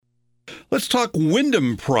Let's talk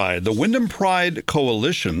Windham Pride. The Windham Pride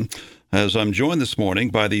Coalition, as I'm joined this morning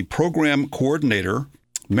by the program coordinator,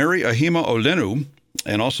 Mary Ahima Olenu,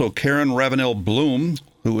 and also Karen Ravenel Bloom,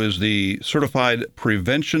 who is the Certified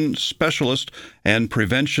Prevention Specialist and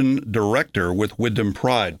Prevention Director with Windham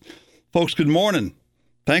Pride. Folks, good morning.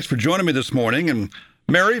 Thanks for joining me this morning. And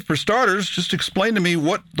Mary, for starters, just explain to me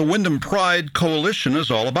what the Windham Pride Coalition is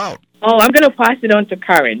all about. Oh, I'm going to pass it on to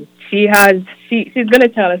Karen. She's going to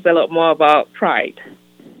tell us a lot more about Pride.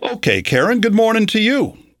 Okay, Karen, good morning to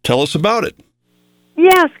you. Tell us about it.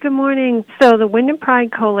 Yes, good morning. So the Windham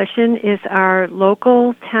Pride Coalition is our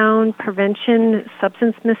local town prevention,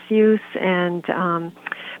 substance misuse, and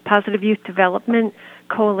positive youth development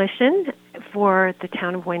coalition for the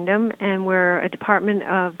town of Windham, and we're a department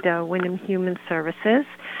of the Windham Human Services.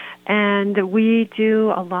 And we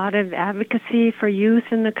do a lot of advocacy for youth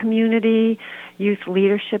in the community, youth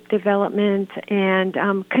leadership development, and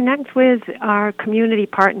connect with our community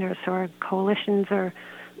partners. So our coalitions are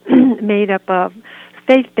made up of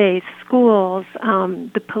faith-based schools,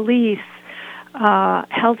 the police,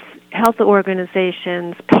 health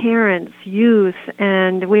organizations, parents, youth,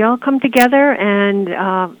 and we all come together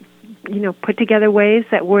and put together ways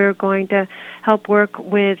that we're going to help work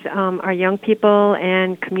with our young people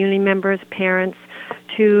and community members, parents,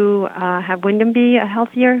 to have Windham be a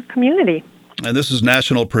healthier community. And this is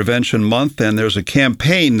National Prevention Month, and there's a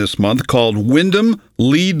campaign this month called Windham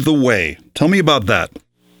Lead the Way. Tell me about that.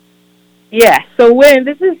 Yeah, so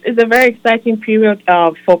this is a very exciting period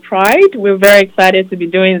for Pride. We're very excited to be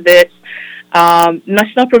doing this.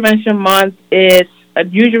 National Prevention Month is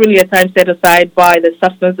usually a time set aside by the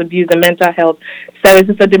Substance Abuse and Mental Health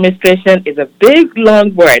Services Administration. It's a big,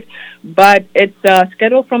 long word, but it's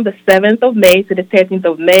scheduled from the 7th of May to the 13th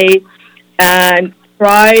of May, and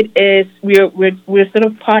Pride is we're sort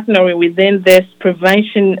of partnering within this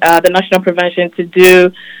prevention, the national prevention,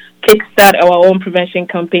 to kickstart our own prevention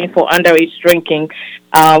campaign for underage drinking.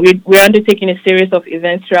 We're undertaking a series of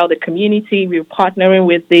events throughout the community. We're partnering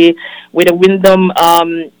with the Windham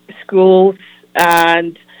schools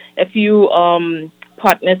and a few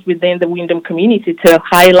partners within the Windham community to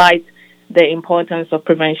highlight the importance of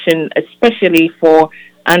prevention, especially for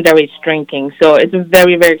underage drinking. So it's a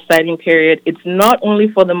very, very exciting period. It's not only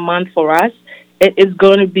for the month for us, it is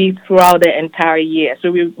going to be throughout the entire year.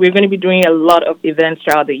 So we're going to be doing a lot of events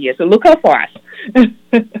throughout the year. So look out for us.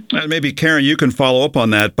 And maybe, Karen, you can follow up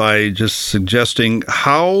on that by just suggesting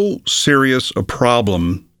how serious a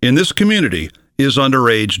problem in this community is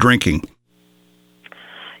underage drinking.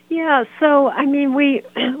 Yeah, so I mean,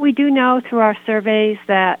 we do know through our surveys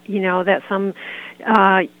that that some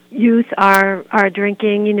youth are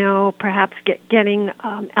drinking, perhaps getting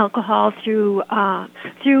alcohol through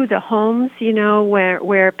the homes,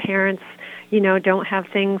 where parents, don't have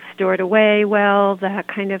things stored away well, that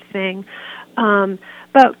kind of thing.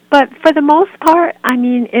 But for the most part, I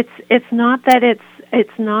mean, it's not that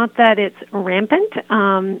it's rampant,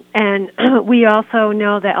 and we also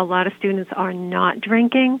know that a lot of students are not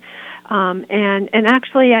drinking. And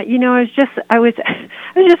actually, I was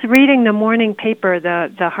just reading the morning paper,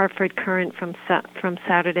 the Hartford Courant from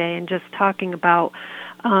Saturday, and just talking about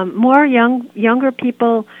more younger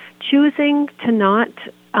people choosing to not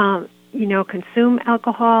consume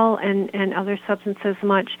alcohol and other substances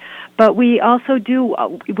much. But we also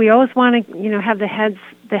we always want to have the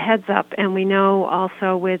heads up, and we know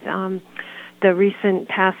also with the recent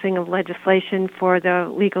passing of legislation for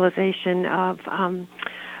the legalization of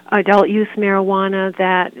adult use marijuana,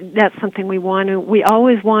 that's something we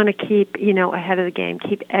always want to keep, ahead of the game,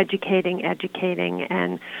 keep educating,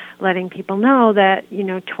 and letting people know that,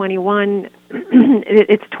 21,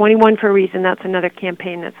 it's 21 for a reason. That's another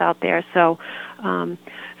campaign that's out there. So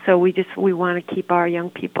we want to keep our young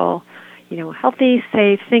people, healthy,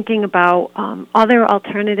 safe, thinking about other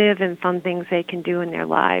alternative and fun things they can do in their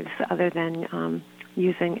lives other than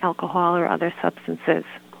using alcohol or other substances.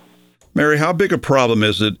 Mary, how big a problem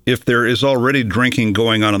is it if there is already drinking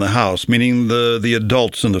going on in the house, meaning the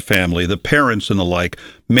adults in the family, the parents and the like,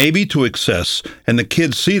 maybe to excess, and the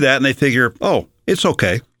kids see that and they figure, oh, it's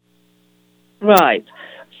okay? Right.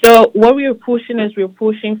 So what we're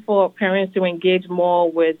pushing for parents to engage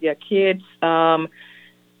more with their kids,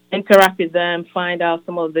 interact with them, find out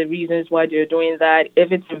some of the reasons why they're doing that.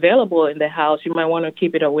 If it's available in the house, you might want to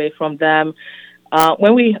keep it away from them.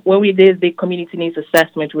 When we did the community needs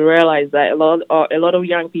assessment, we realized that a lot of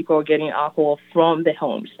young people are getting alcohol from the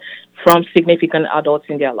homes, from significant adults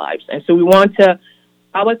in their lives, and so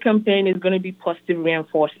our campaign is going to be positive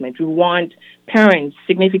reinforcement. We want parents,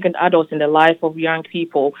 significant adults in the life of young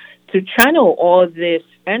people, to channel all this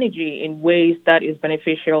energy in ways that is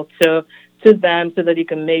beneficial to them so that you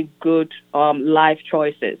can make good life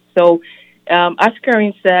choices. So as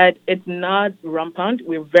Karen said, it's not rampant.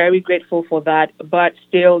 We're very grateful for that, but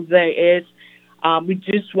still there is. We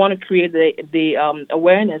just want to create the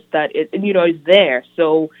awareness that it is there.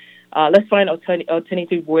 So let's find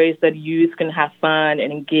alternative ways that youth can have fun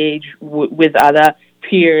and engage with other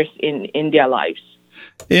peers in their lives.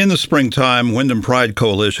 In the springtime, Windham Pride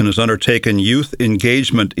Coalition has undertaken youth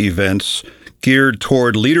engagement events geared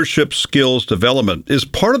toward leadership skills development. Is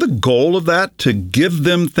part of the goal of that to give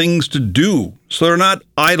them things to do so they're not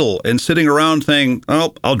idle and sitting around saying,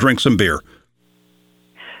 oh, I'll drink some beer?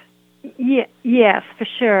 Yeah, yes, for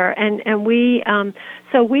sure. And we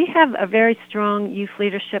so we have a very strong youth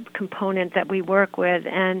leadership component that we work with.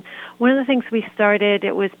 And one of the things we started,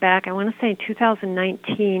 it was back, I want to say in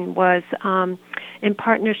 2019, was in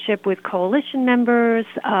partnership with coalition members,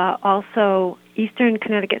 also Eastern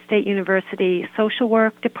Connecticut State University social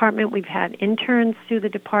work department. We've had interns through the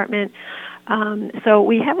department. So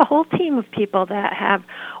we have a whole team of people that have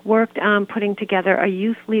worked on putting together a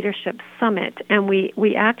youth leadership summit, and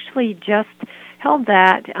we actually just held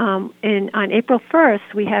that on April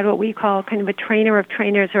 1st. We had what we call kind of a trainer of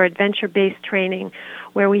trainers or adventure-based training,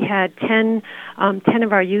 where we had 10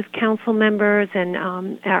 of our youth council members and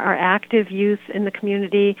our active youth in the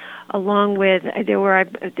community, along with there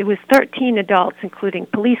was 13 adults, including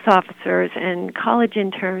police officers and college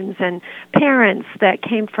interns and parents that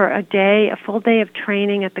came for a full day of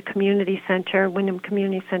training at the community center, Windham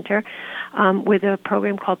Community Center, with a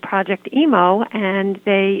program called Project Emo, and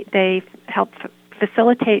they helped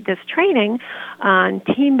facilitate this training on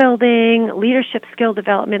team building, leadership skill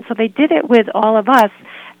development. So they did it with all of us.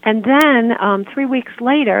 And then 3 weeks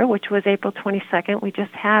later, which was April 22nd, we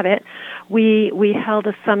just had it, we held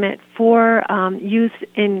a summit for youth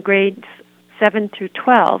in grades 7 through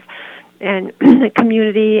 12. And the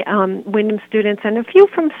community, Windham students, and a few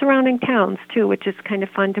from surrounding towns, too, which is kind of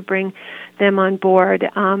fun to bring them on board.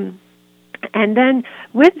 And then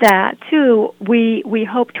with that, too, we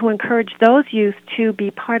hope to encourage those youth to be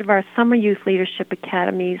part of our summer youth leadership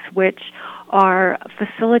academies, which are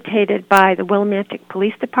facilitated by the Willimantic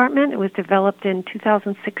Police Department. It was developed in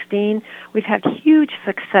 2016. We've had huge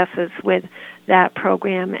successes with that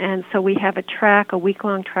program, and so we have a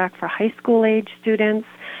week-long track for high school age students,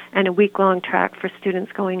 and a week-long track for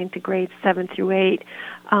students going into grades 7 through 8.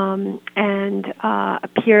 And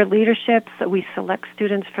peer leadership, so we select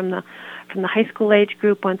students from the high school age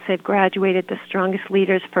group. Once they've graduated, the strongest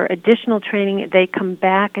leaders for additional training, they come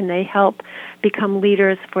back and they help become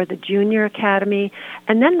leaders for the junior academy.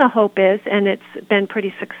 And then the hope is, and it's been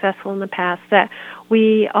pretty successful in the past, that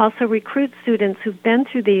we also recruit students who've been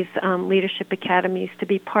through these leadership academies to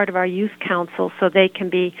be part of our youth council so they can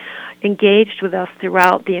be engaged with us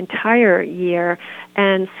throughout the entire year.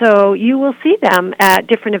 And so you will see them at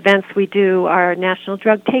different events. We do our National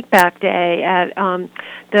Drug Take Back Day at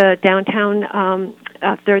the downtown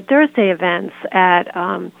Third Thursday events, at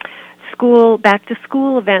back to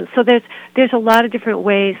school events. So there's a lot of different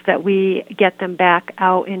ways that we get them back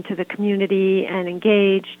out into the community and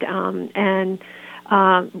engaged and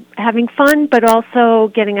having fun, but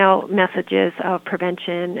also getting out messages of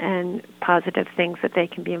prevention and positive things that they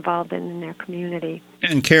can be involved in their community.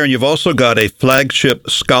 And Karen, you've also got a flagship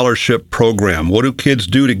scholarship program. What do kids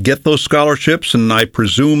do to get those scholarships? And I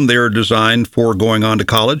presume they're designed for going on to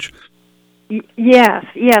college? Yes.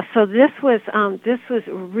 So this was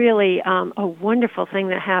really a wonderful thing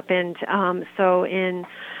that happened. So it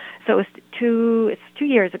was 2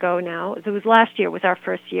 years ago now. It was last year was our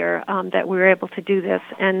first year that we were able to do this,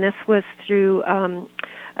 and this was through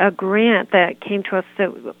a grant that came to us that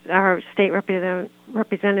our state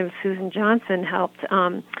representative Susan Johnson helped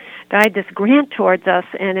guide this grant towards us,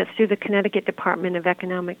 and it's through the Connecticut Department of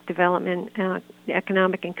Economic Development,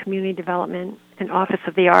 Economic and Community Development, and Office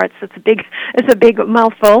of the Arts. It's a big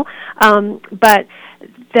mouthful, but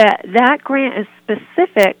that grant is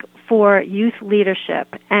specific for youth leadership,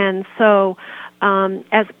 and so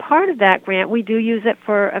as part of that grant, we do use it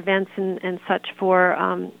for events and such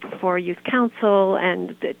for youth council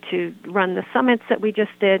and to run the summits that we just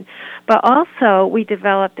did. But also, we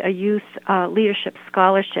developed a youth leadership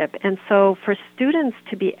scholarship, and so for students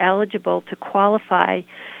to be eligible to qualify,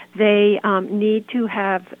 they need to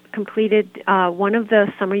have completed one of the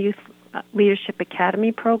Summer Youth Leadership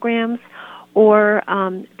Academy programs, or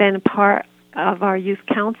been a part of our youth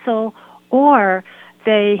council, or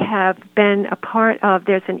they have been a part of,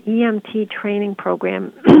 there's an EMT training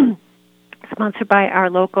program. sponsored by our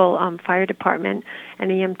local fire department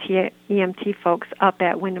and EMT folks up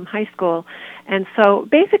at Windham High School. And so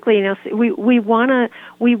basically, we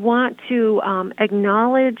want to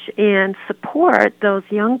acknowledge and support those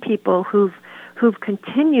young people who've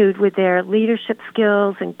continued with their leadership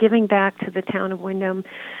skills and giving back to the town of Windham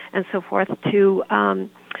and so forth to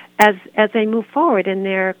as they move forward in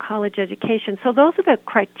their college education. So those are the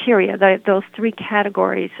criteria, those three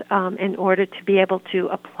categories in order to be able to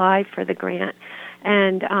apply for the grant.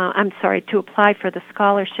 And to apply for the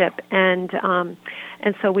scholarship. And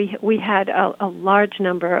so we had a large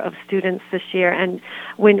number of students this year. And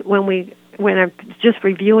when I'm just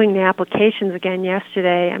reviewing the applications again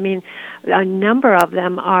yesterday, I mean, a number of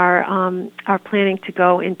them are planning to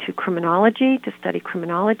go into criminology, to study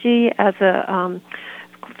criminology as a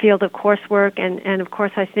field of coursework. And of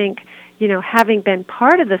course, I think, having been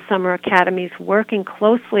part of the summer academies, working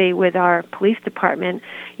closely with our police department,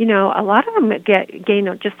 a lot of them gain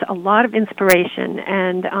just a lot of inspiration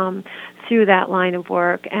and through that line of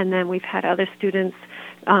work. And then we've had other students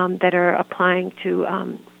that are applying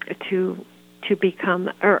to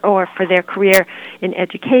become or for their career in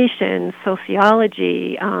education,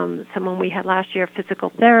 sociology. Someone we had last year,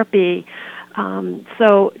 physical therapy.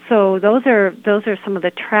 So those are some of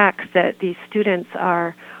the tracks that these students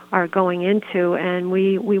are going into, and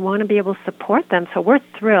we want to be able to support them. So we're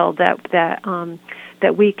thrilled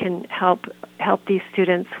that we can help these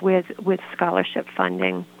students with scholarship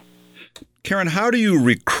funding. Karen, how do you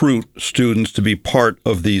recruit students to be part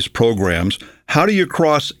of these programs? How do you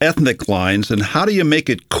cross ethnic lines, and how do you make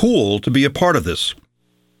it cool to be a part of this?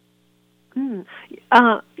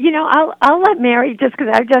 I'll let Mary, just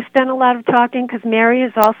because I've just done a lot of talking, because Mary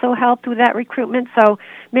has also helped with that recruitment. So,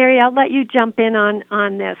 Mary, I'll let you jump in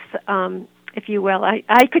on this, if you will.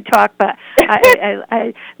 I could talk, but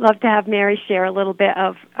I love to have Mary share a little bit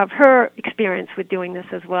of her experience with doing this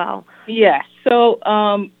as well. Yeah. So,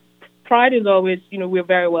 Pride is always, we're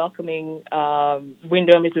very welcoming.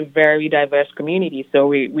 Windham is a very diverse community, so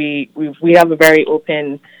we have a very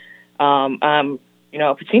open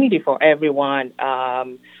opportunity for everyone.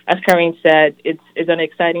 As Karen said, it's an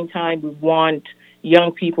exciting time. We want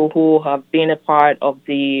young people who have been a part of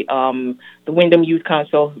the Windham Youth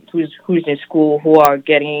Council, who's in school, who are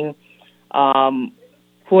getting,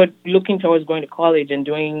 who are looking towards going to college and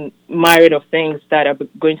doing myriad of things that are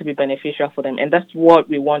going to be beneficial for them, and that's what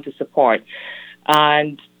we want to support.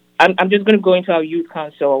 And I'm just going to go into our youth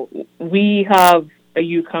council. We have a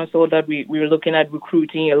youth council that we're looking at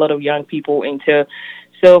recruiting a lot of young people into.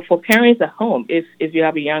 So for parents at home, if you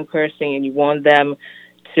have a young person and you want them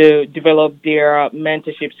to develop their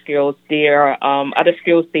mentorship skills, their other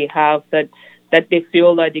skills they have that they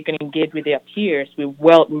feel that they can engage with their peers, we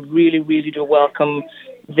really, really do welcome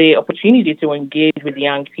the opportunity to engage with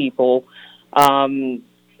young people.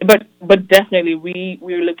 But definitely,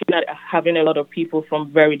 we're looking at having a lot of people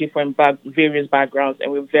from very different various backgrounds,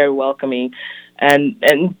 and we're very welcoming, and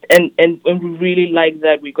we really like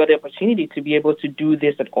that we got the opportunity to be able to do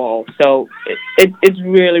this at all. So it's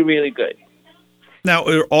really, really good. Now,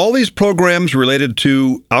 are all these programs related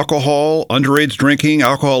to alcohol, underage drinking,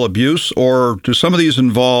 alcohol abuse, or do some of these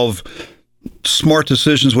involve smart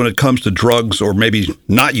decisions when it comes to drugs, or maybe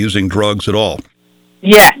not using drugs at all?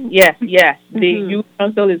 Yes. The Youth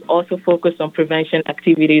Council is also focused on prevention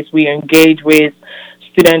activities. We engage with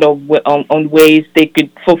students on ways they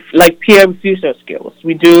could, like peer refusal skills.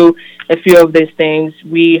 We do a few of these things.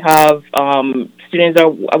 We have students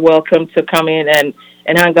are welcome to come in and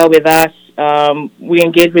hang out with us. We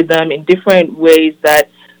engage with them in different ways that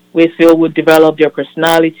we feel would develop their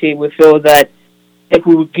personality. We feel that if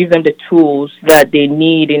we would give them the tools that they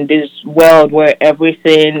need in this world where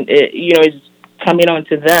everything is coming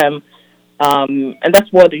onto them, and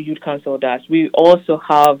that's what the Youth Council does. We also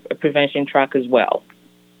have a prevention track as well.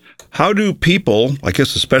 How do people, I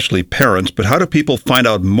guess especially parents, but how do people find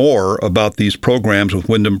out more about these programs with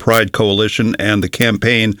Windham Pride Coalition and the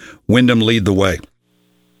campaign Windham Lead the Way?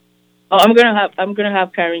 Oh, I'm gonna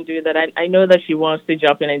have Karen do that. I know that she wants to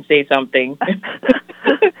jump in and say something.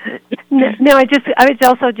 No, I was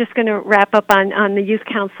also just going to wrap up on the Youth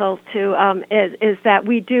Council too. Is that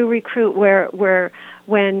we do recruit when we're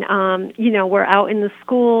out in the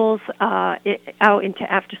schools, out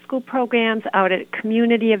into after school programs, out at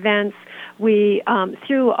community events. We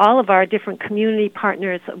through all of our different community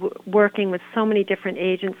partners, working with so many different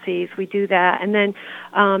agencies, we do that, and then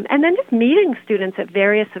just meeting students at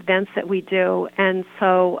various events that we do, and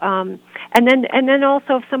so and then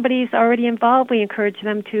also if somebody's already involved, we encourage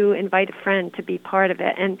them to invite a friend to be part of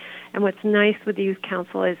it. And what's nice with the Youth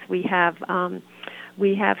Council is we have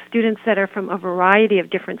we have students that are from a variety of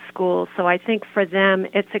different schools. So I think for them,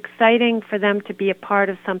 it's exciting for them to be a part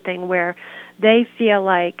of something where they feel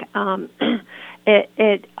like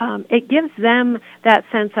it gives them that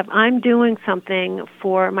sense of I'm doing something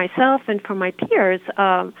for myself and for my peers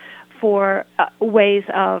for ways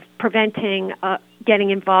of preventing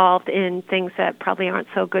getting involved in things that probably aren't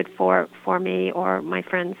so good for me or my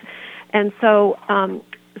friends. And so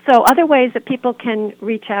other ways that people can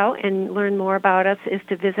reach out and learn more about us is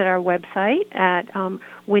to visit our website at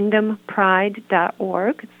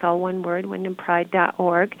windhampride.org. It's all one word,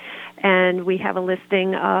 windhampride.org. And we have a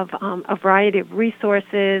listing of a variety of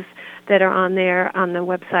resources that are on there on the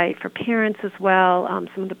website for parents as well,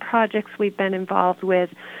 some of the projects we've been involved with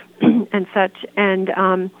and such. And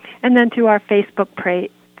then through our Facebook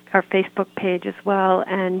page as well.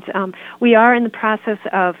 And we are in the process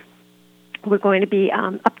of we're going to be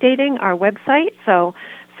updating our website, so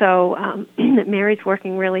Mary's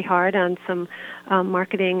working really hard on some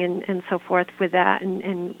marketing and so forth with that,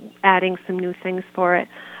 and adding some new things for it.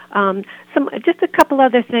 Just a couple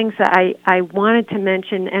other things that I wanted to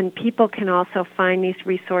mention, and people can also find these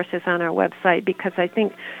resources on our website because I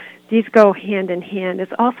think these go hand in hand.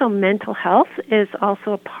 Is also mental health is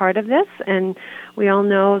also a part of this, and we all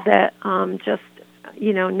know that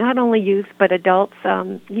not only youth but adults,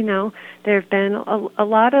 there have been a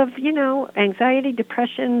lot of, anxiety,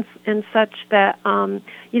 depressions and such that,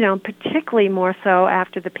 particularly more so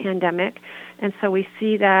after the pandemic. And so we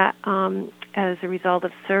see that as a result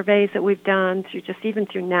of surveys that we've done even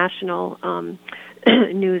through national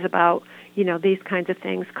news about, these kinds of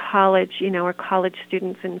things. College, our college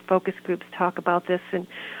students and focus groups talk about this and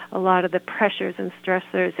a lot of the pressures and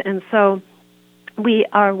stressors. And so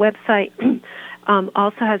our website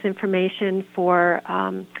also has information for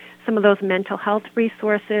some of those mental health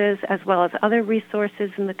resources as well as other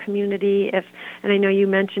resources in the community. And I know you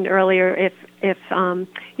mentioned earlier if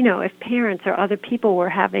parents or other people were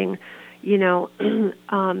having,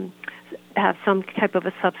 have some type of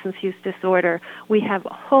a substance use disorder, we have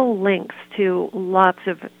whole links to lots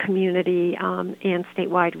of community and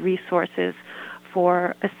statewide resources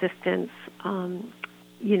for assistance,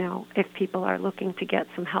 if people are looking to get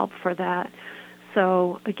some help for that.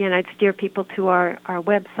 So, again, I'd steer people to our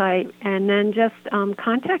website and then just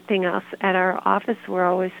contacting us at our office. We're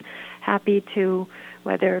always happy to,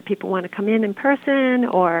 whether people want to come in person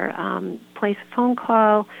or place a phone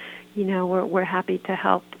call, we're happy to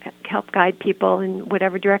help guide people in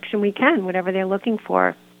whatever direction we can, whatever they're looking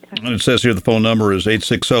for. And it says here the phone number is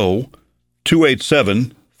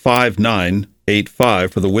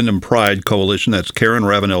 860-287-5985 for the Windham Pride Coalition. That's Karen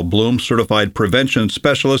Ravenel Bloom, Certified Prevention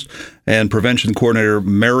Specialist, and Prevention Coordinator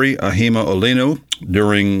Mary Ahima Olenu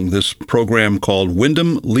during this program called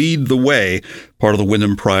Windham Lead the Way, part of the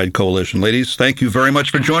Windham Pride Coalition. Ladies, thank you very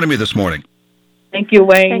much for joining me this morning. Thank you,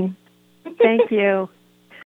 Wayne. Thank you.